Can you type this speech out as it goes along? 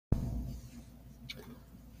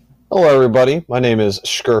Hello, everybody. My name is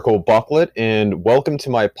Skirkle Bucklet, and welcome to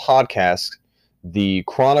my podcast, The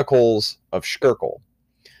Chronicles of Skirkle.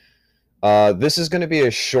 This is going to be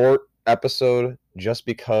a short episode just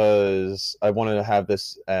because I wanted to have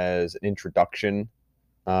this as an introduction.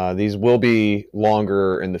 These will be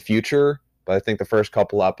longer in the future, but I think the first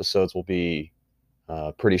couple episodes will be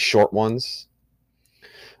pretty short ones.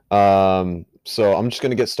 So I'm just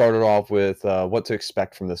going to get started off with what to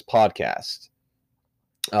expect from this podcast.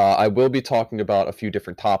 I will be talking about a few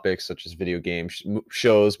different topics, such as video games,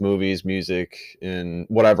 shows, movies, music, and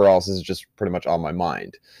whatever else is just pretty much on my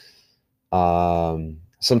mind.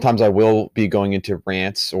 Sometimes I will be going into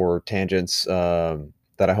rants or tangents that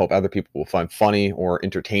I hope other people will find funny or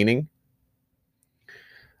entertaining.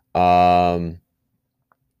 I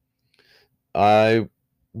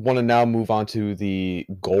want to now move on to the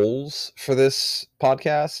goals for this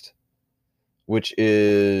podcast, which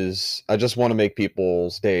is I just want to make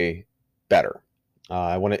people's day better.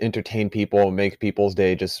 I want to entertain people and make people's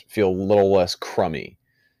day just feel a little less crummy.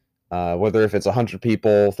 Whether if it's 100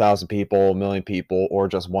 people, 1,000 people, a million people, or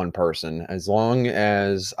just one person, as long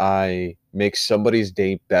as I make somebody's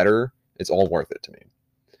day better, it's all worth it to me.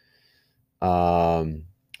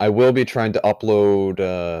 I will be trying to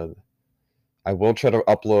upload. I will try to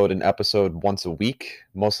upload an episode once a week,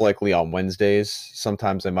 most likely on Wednesdays.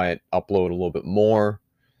 Sometimes I might upload a little bit more.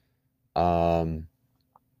 I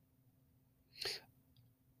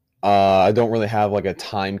don't really have like a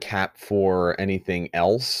time cap for anything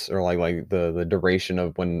else, or like the duration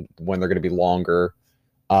of when they're going to be longer.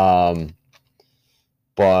 But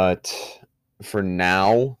for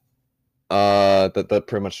now, that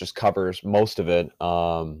pretty much just covers most of it.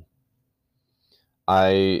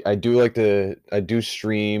 I do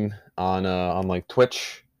stream on like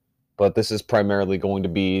Twitch, but this is primarily going to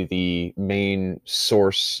be the main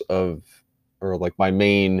source of, or like my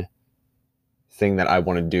main thing that I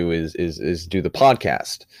want to do is do the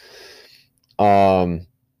podcast. I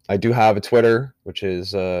do have a Twitter, which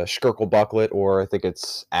is Skirkle Bucklet, or I think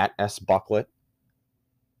it's at @sbucklet.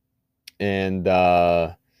 And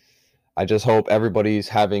I just hope everybody's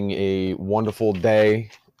having a wonderful day.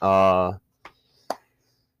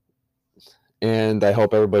 And I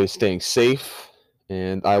hope everybody's staying safe.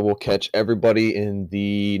 And I will catch everybody in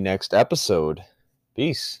the next episode.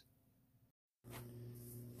 Peace.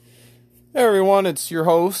 Hey everyone, it's your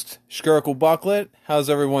host, Skirkle Bucklet. How's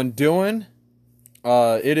everyone doing?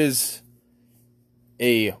 It is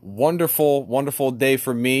a wonderful, wonderful day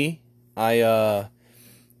for me. I'm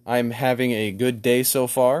having a good day so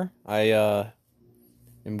far. I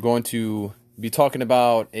am going to be talking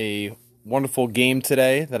about a wonderful game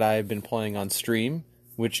today that I've been playing on stream,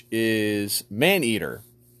 which is Maneater.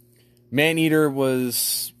 Maneater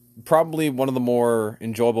was probably one of the more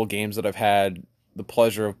enjoyable games that I've had the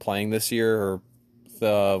pleasure of playing this year, or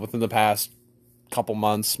within the past couple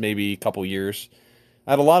months, maybe couple years.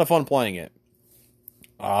 I had a lot of fun playing it.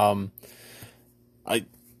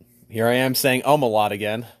 Here I am saying a lot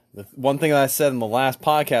again. The one thing that I said in the last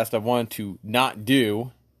podcast I wanted to not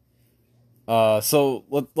do. So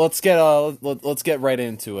let's get right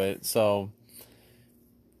into it. So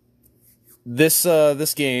this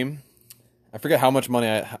game, I forget how much money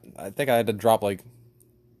I think I had to drop I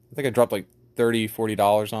dropped like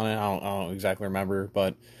 $30-$40 on it. I don't exactly remember,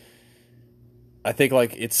 but I think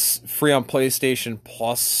like it's free on PlayStation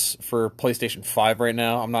Plus for PlayStation 5 right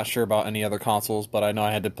now. I'm not sure about any other consoles, but I know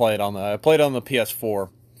I had to play it on the PS4.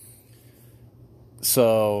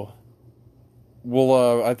 So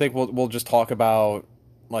I think we'll just talk about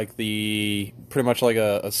like pretty much like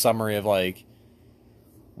a summary of like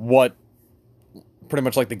what pretty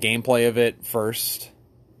much like the gameplay of it first.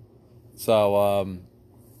 So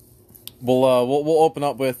we'll open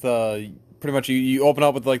up with pretty much you open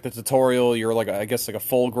up with like the tutorial. You're like I guess like a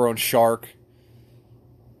full-grown shark,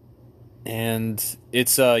 and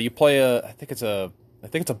it's you play I think it's a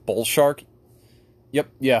bull shark. Yep,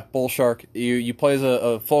 yeah, bull shark. You play as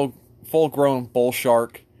a full-grown bull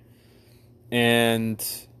shark, and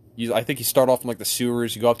I think you start off in like the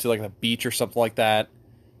sewers. You go up to like the beach or something like that,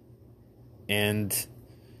 and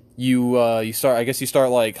you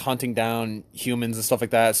start like hunting down humans and stuff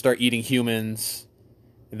like that. Start eating humans,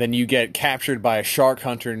 and then you get captured by a shark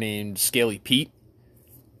hunter named Scaly Pete,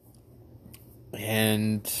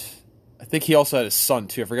 and I think he also had his son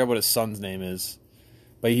too. I forget what his son's name is.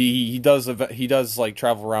 But he does like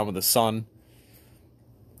travel around with the sun.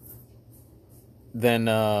 Then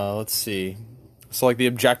let's see. So like the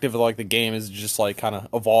objective of like the game is just like kind of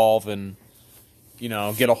evolve and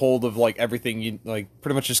get a hold of like everything. You like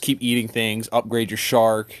pretty much just keep eating things, upgrade your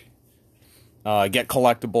shark, get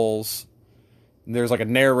collectibles, There's like a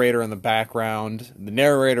narrator in the background. The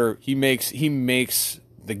narrator, he makes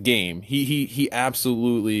the game. He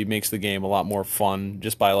absolutely makes the game a lot more fun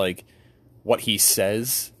just by like what he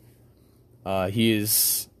says. He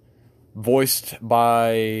is voiced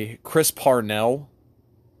by Chris Parnell,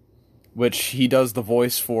 which he does the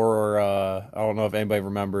voice for, I don't know if anybody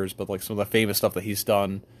remembers, but like some of the famous stuff that he's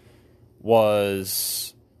done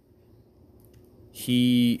was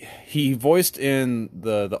he voiced in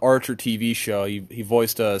the Archer TV show. He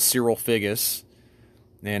voiced Cyril Figgis,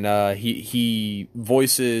 and he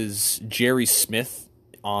voices Jerry Smith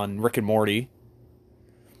on Rick and Morty.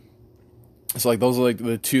 So like those are like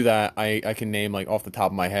the two that I can name like off the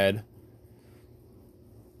top of my head.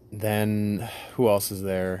 Then who else is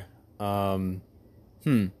there? I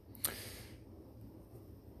don't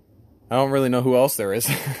really know who else there is.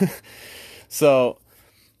 So,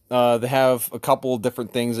 they have a couple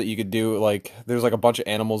different things that you could do. Like, there's like a bunch of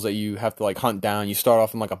animals that you have to like hunt down. You start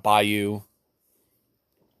off in like a bayou,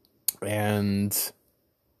 and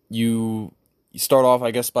you start off,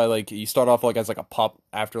 I guess, by like you start off like as like a pup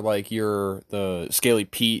after like the Scaly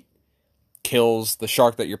Pete kills the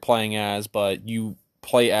shark that you're playing as, but you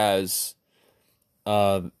play as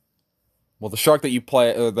well, the shark that you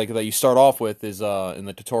play, like that you start off with, is in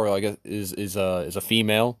the tutorial, I guess, is a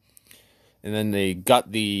female, and then they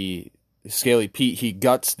gut the Scaly Pete. He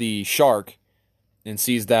guts the shark, and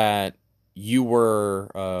sees that you were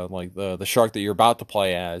like the shark that you're about to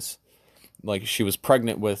play as, like she was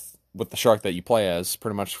pregnant with the shark that you play as,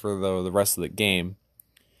 pretty much for the rest of the game.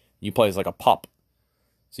 You play as like a pup,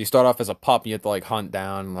 so you start off as a pup. You have to like hunt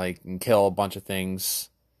down and kill a bunch of things,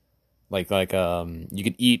 like you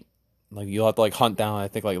could eat. Like, you'll have to, like, hunt down, I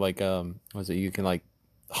think, what is it, you can, like,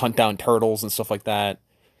 hunt down turtles and stuff like that.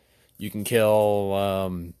 You can kill,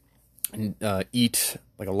 and eat,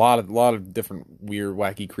 like, a lot of different weird,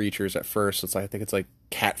 wacky creatures at first. It's like, I think it's, like,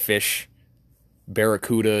 catfish,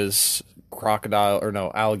 barracudas,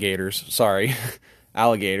 alligators, sorry,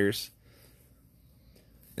 alligators.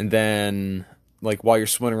 And then, like, while you're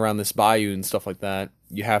swimming around this bayou and stuff like that,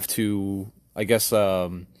 you have to, I guess,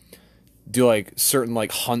 do like certain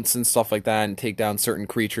like hunts and stuff like that and take down certain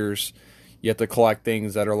creatures. You have to collect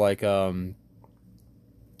things that are like you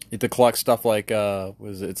have to collect stuff like what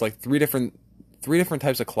is it? It's like three different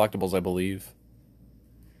types of collectibles, I believe.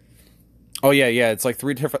 Oh yeah, it's like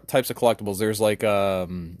three different types of collectibles. There's like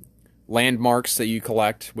landmarks that you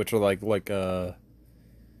collect, which are like they're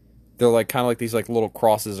like kind of like these like little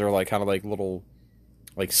crosses, or like kind of like little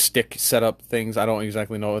like stick setup things. I don't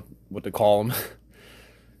exactly know what to call them.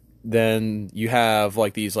 Then you have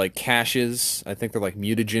like these like caches. I think they're like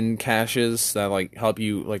mutagen caches that like help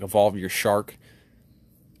you like evolve your shark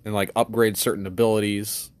and like upgrade certain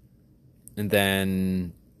abilities. And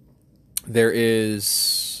then there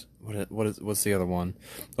is what's the other one?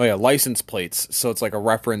 Oh yeah, license plates. So it's like a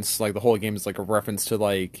reference, like the whole game is like a reference to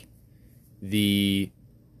like the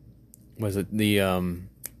this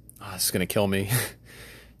is gonna kill me.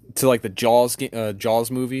 To like the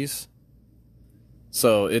Jaws movies.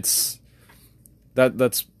 So it's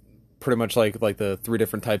that's pretty much like the three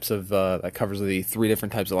different types of that covers the three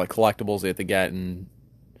different types of like collectibles they have to get. And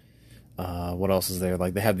what else is there?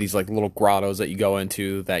 Like, they have these like little grottos that you go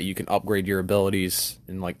into that you can upgrade your abilities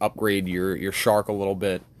and like upgrade your shark a little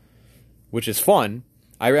bit, which is fun.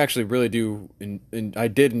 I actually really do, and I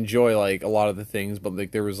did enjoy like a lot of the things, but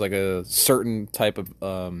like there was like a certain type of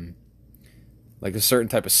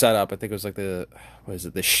setup. I think it was like the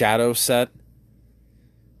shadow set.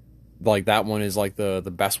 Like, that one is like the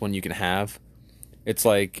best one you can have. It's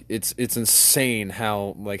like it's insane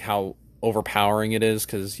how overpowering it is,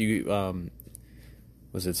 because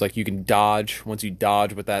it's like you can dodge. Once you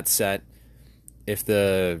dodge with that set, if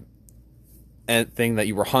the thing that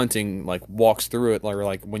you were hunting like walks through it, or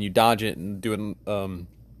like when you dodge it and do it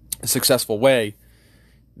a successful way,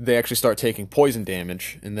 they actually start taking poison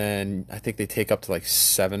damage. And then I think they take up to like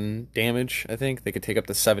 7 damage. I think they could take up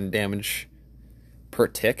to 7 damage per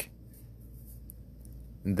tick.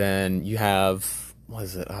 And then you have, what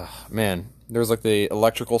is it? Oh, man. There's like the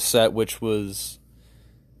electrical set, which was,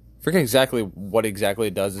 I forget exactly what exactly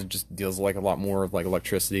it does. It just deals like a lot more of like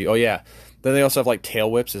electricity. Oh yeah. Then they also have like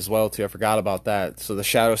tail whips as well too. I forgot about that. So the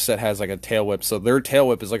shadow set has like a tail whip. So their tail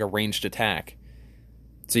whip is like a ranged attack.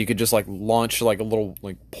 So you could just like launch like a little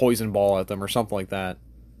like poison ball at them or something like that.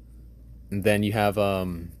 And then you have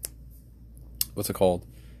what's it called?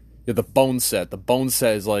 You have the bone set. The bone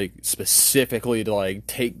set is like specifically to like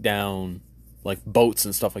take down like boats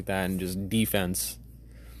and stuff like that, and just defense.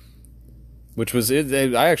 Which was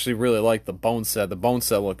it. I actually really liked the bone set. The bone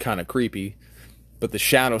set looked kind of creepy. but the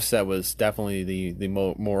shadow set was definitely the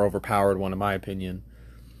more overpowered one in my opinion.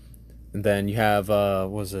 And then you have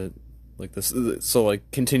was it like this? So like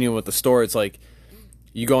continuing with the story, it's like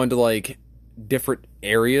you go into like different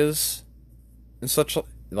areas and such,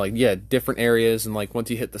 like yeah, different areas, and like once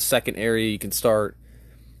you hit the second area, you can start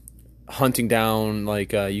hunting down,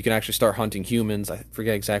 like you can actually start hunting humans. I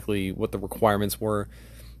forget exactly what the requirements were.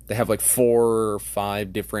 They have like 4 or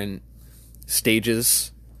 5 different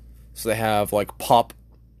stages. So they have like pup,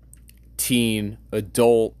 teen,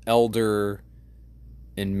 adult, elder,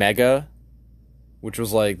 and mega, which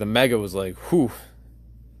was like, the mega was like, whew.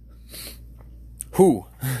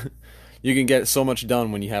 You can get so much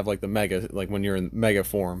done when you have like the mega, like when you're in mega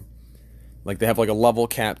form. Like they have like a level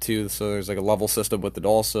cap too, so there's like a level system with it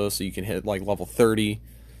also, so you can hit like level 30.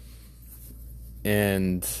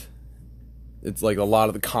 And it's like a lot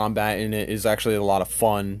of the combat in it is actually a lot of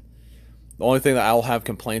fun. The only thing that I'll have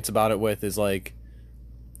complaints about it with is like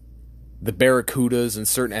the barracudas and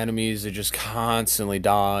certain enemies that just constantly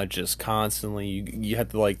dodge, just constantly. You have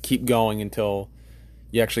to like keep going until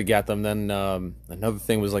you actually get them. Then another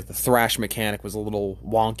thing was like the thrash mechanic was a little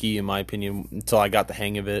wonky in my opinion until I got the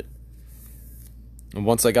hang of it. And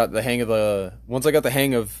once I got the hang of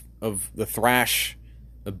the thrash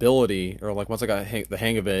ability, or like once I got the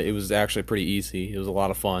hang of it, it was actually pretty easy. It was a lot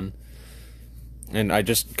of fun. And I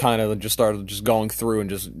just kind of just started just going through and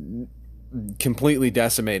just completely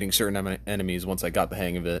decimating certain enemies once I got the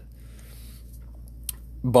hang of it.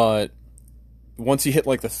 But once you hit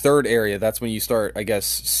like the third area, that's when you start, I guess,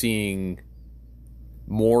 seeing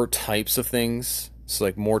more types of things. So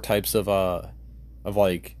like more types of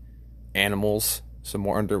like animals, some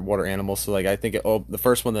more underwater animals. So like I think the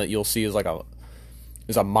first one that you'll see is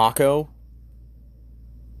a mako.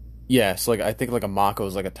 Yeah, so like I think like a mako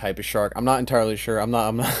is like a type of shark. I'm not entirely sure. I'm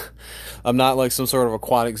not like some sort of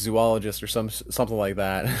aquatic zoologist or something like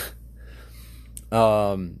that.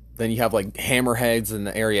 Then you have like hammerheads in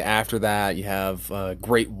the area after that. You have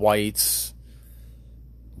great whites.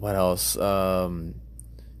 What else? You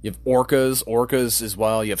have orcas as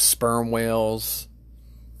well. You have sperm whales.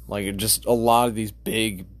 Like just a lot of these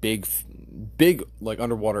big like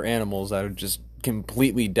underwater animals that would just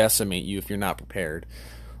completely decimate you if you're not prepared.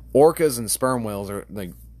 Orcas and sperm whales are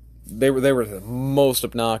like they were the most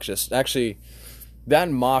obnoxious. Actually, that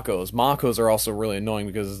and Makos are also really annoying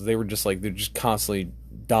because they're just constantly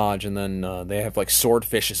dodge, and then they have like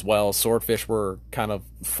swordfish as well. Swordfish were kind of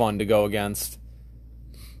fun to go against.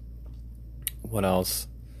 What else?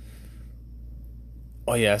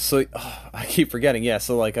 Oh yeah, so I keep forgetting. Yeah,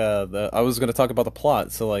 so like I was gonna talk about the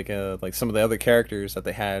plot. So like some of the other characters that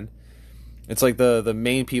they had. It's like the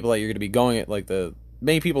main people that you're gonna be going at. Like the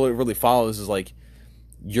main people it really follows is like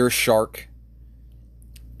your shark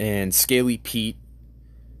and Scaly Pete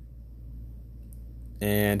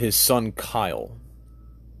and his son Kyle.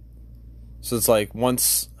 So it's like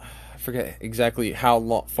once I forget exactly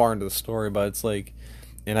how far into the story, but it's like,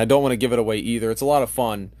 and I don't want to give it away either. It's a lot of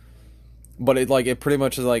fun. But it pretty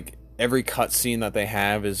much is like every cutscene that they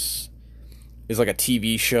have is like a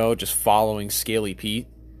TV show just following Scaly Pete.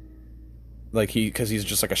 Like because he's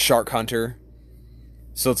just like a shark hunter.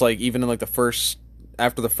 So it's like even in like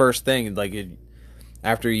after the first thing, like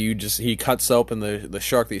after he cuts open the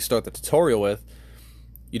shark that you start the tutorial with,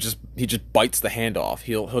 he just bites the hand off.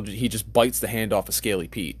 He just bites the hand off of Scaly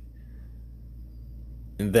Pete.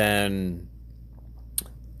 And then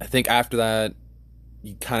I think after that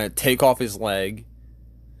you kind of take off his leg,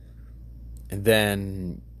 and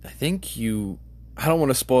then I think I don't want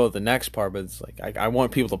to spoil the next part, but it's like I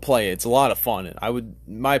want people to play it. It's a lot of fun. And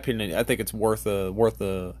in my opinion, I think it's worth if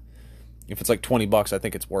it's like $20, I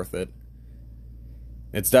think it's worth it.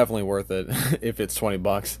 It's definitely worth it if it's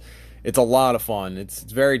 $20. It's a lot of fun. It's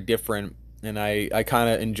very different, and I kind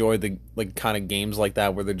of enjoy the like kind of games like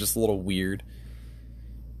that where they're just a little weird.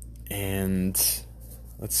 And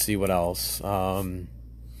let's see what else.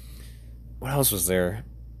 What else was there?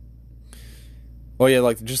 Oh yeah,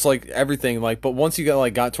 like just like everything. Like, but once you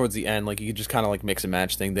got towards the end, like you could just kind of like mix and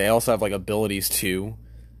match thing. They also have like abilities too,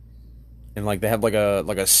 and like they have like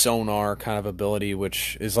a sonar kind of ability,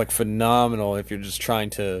 which is like phenomenal if you're just trying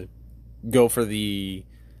to go for the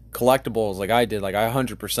collectibles. Like I did, like I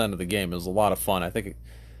 100% of the game. It was a lot of fun. I think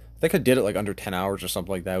I did it like under 10 hours or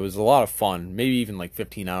something like that. It was a lot of fun, maybe even like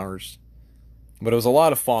 15 hours. But it was a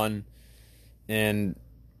lot of fun, and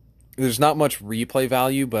there's not much replay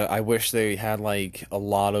value, but I wish they had like a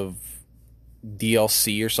lot of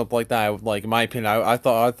DLC or something like that. I would, like, in my opinion, I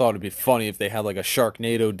thought it'd be funny if they had like a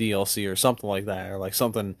Sharknado DLC or something like that, or like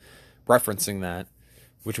something referencing that,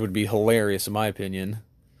 which would be hilarious in my opinion.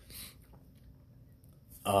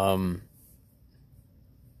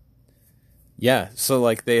 Yeah, so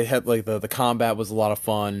like they had like the combat was a lot of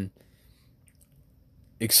fun,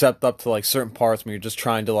 except up to like certain parts when you're just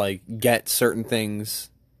trying to like get certain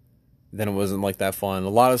things. Then it wasn't like that fun. A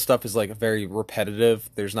lot of stuff is like very repetitive.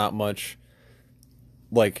 There's not much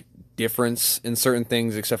like difference in certain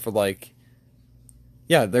things except for like,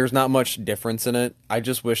 yeah, there's not much difference in it. I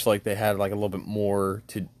just wish like they had like a little bit more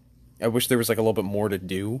to. I wish there was like a little bit more to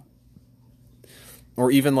do,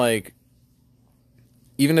 or even like,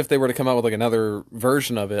 even if they were to come out with like another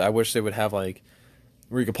version of it, I wish they would have like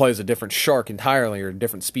where you could play as a different shark entirely or a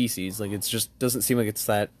different species. Like it's just doesn't seem like it's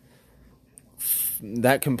that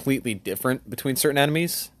completely different between certain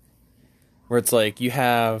enemies. Where it's like you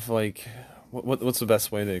have like what's the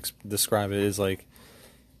best way to describe it is like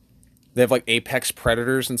they have like apex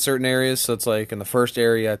predators in certain areas. So it's like in the first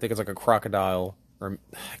area, I think it's like a crocodile. Or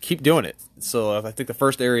I keep doing it. So I think the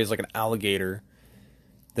first area is like an alligator.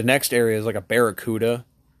 The next area is like a barracuda.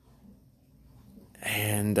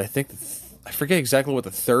 And I think I forget exactly what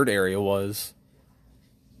the third area was.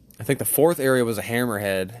 I think the fourth area was a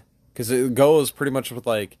hammerhead. Because it goes pretty much with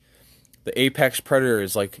like the apex predator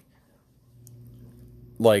is like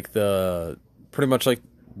the pretty much like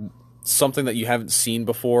something that you haven't seen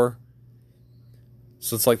before.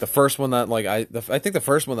 So it's like the first one that like I think the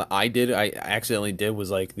first one that I accidentally did was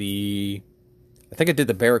like I think I did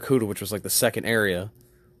the barracuda, which was like the second area.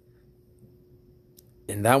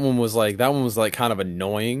 And that one was like kind of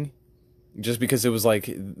annoying just because it was like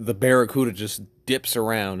the barracuda just dips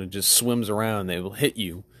around and just swims around and they will hit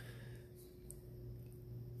you.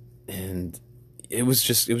 And it was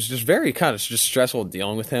just very kind of just stressful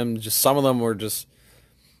dealing with him. Just some of them were just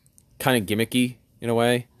kind of gimmicky in a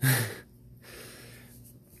way.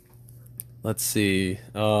 Let's see.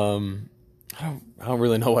 I don't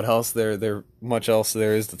really know what else there much else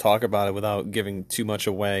there is to talk about it without giving too much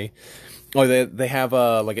away. Oh, they have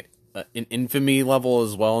like an infamy level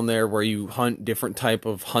as well in there where you hunt different type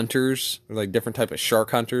of hunters, or like different type of shark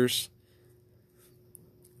hunters.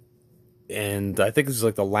 And I think this is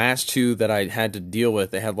like the last two that I had to deal with.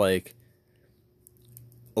 They had like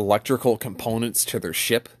electrical components to their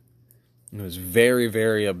ship. And it was very,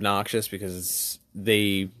 very obnoxious because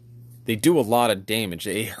they do a lot of damage.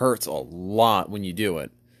 It hurts a lot when you do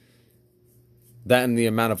it. That and the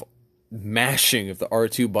amount of mashing of the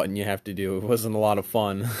R2 button you have to do. It wasn't a lot of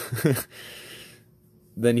fun.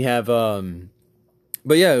 Then you have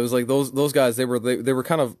but yeah, it was like those guys, they were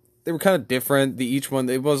kind of different.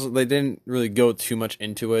 They didn't really go too much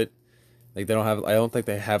into it. Like I don't think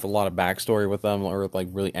they have a lot of backstory with them or like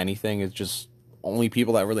really anything. It's just only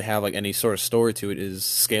people that really have like any sort of story to it is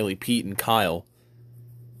Scaly Pete and Kyle.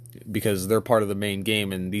 Because they're part of the main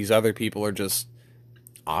game, and these other people are just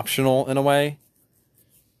optional in a way.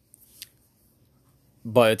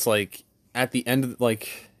 But it's like at the end of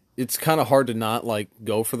like it's kind of hard to not like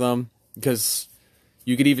go for them because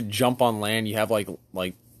you could even jump on land. You have like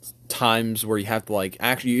times where you have to like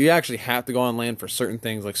you actually have to go on land for certain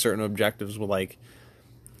things, like certain objectives with like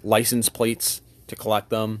license plates to collect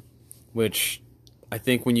them, which I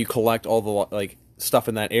think when you collect all the like stuff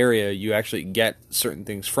in that area, you actually get certain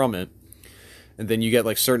things from it, and then you get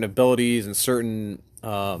like certain abilities and certain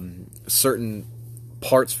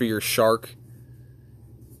parts for your shark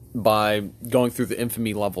by going through the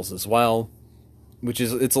infamy levels as well, which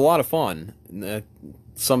is it's a lot of fun.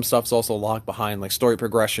 Some stuff's also locked behind like story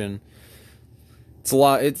progression.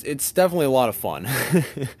 It's definitely a lot of fun.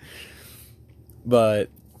 But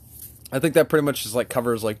I think that pretty much just like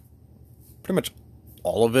covers like pretty much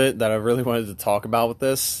all of it that I really wanted to talk about with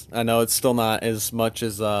this. I know it's still not as much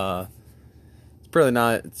as it's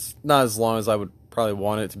not as long as I would probably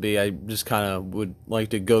want it to be. I just kind of would like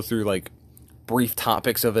to go through like brief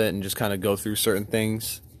topics of it and just kind of go through certain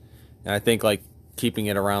things. And I think like keeping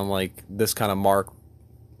it around like this kind of mark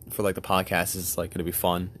for like the podcast is like going to be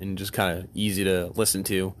fun and just kind of easy to listen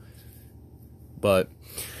to. But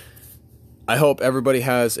I hope everybody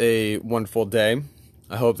has a wonderful day.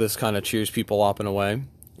 I hope this kind of cheers people up in a way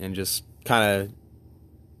and just kind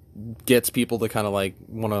of gets people to kind of like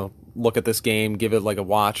want to look at this game, give it like a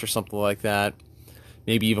watch or something like that.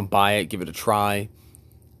 Maybe even buy it, give it a try.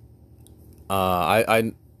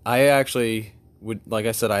 I actually would, like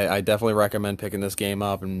I said, I definitely recommend picking this game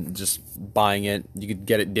up and just buying it. You could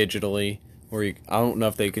get it digitally, or I don't know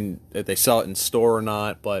if they sell it in store or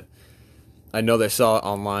not, but I know they sell it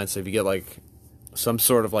online. So if you get like some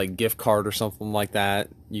sort of like gift card or something like that,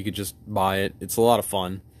 you could just buy it. It's a lot of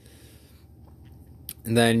fun.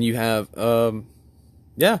 And then you have that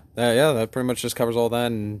pretty much just covers all that,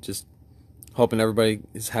 and just hoping everybody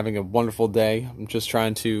is having a wonderful day. I'm just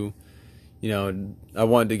trying to, I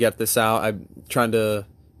wanted to get this out. I'm trying to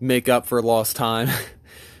make up for lost time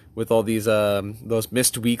with all these those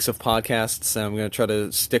missed weeks of podcasts. And I'm going to try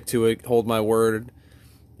to stick to it, hold my word,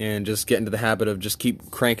 and just get into the habit of just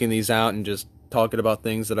keep cranking these out and just talking about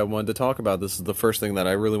things that I wanted to talk about. This is the first thing that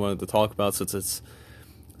I really wanted to talk about since it's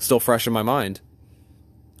still fresh in my mind.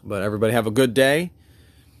 But everybody have a good day.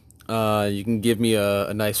 You can give me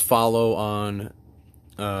a nice follow on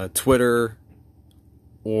Twitter,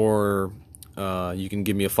 or you can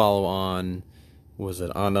give me a follow on,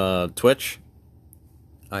 on Twitch.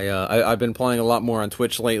 I've been playing a lot more on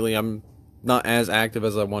Twitch lately. I'm not as active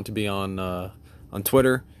as I want to be on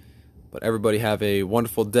Twitter, but everybody have a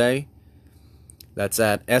wonderful day. That's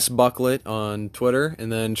at sbucklet on Twitter,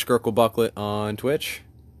 and then Skirklebucklet on Twitch.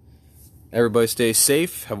 Everybody stay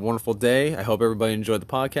safe. Have a wonderful day. I hope everybody enjoyed the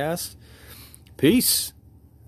podcast. Peace.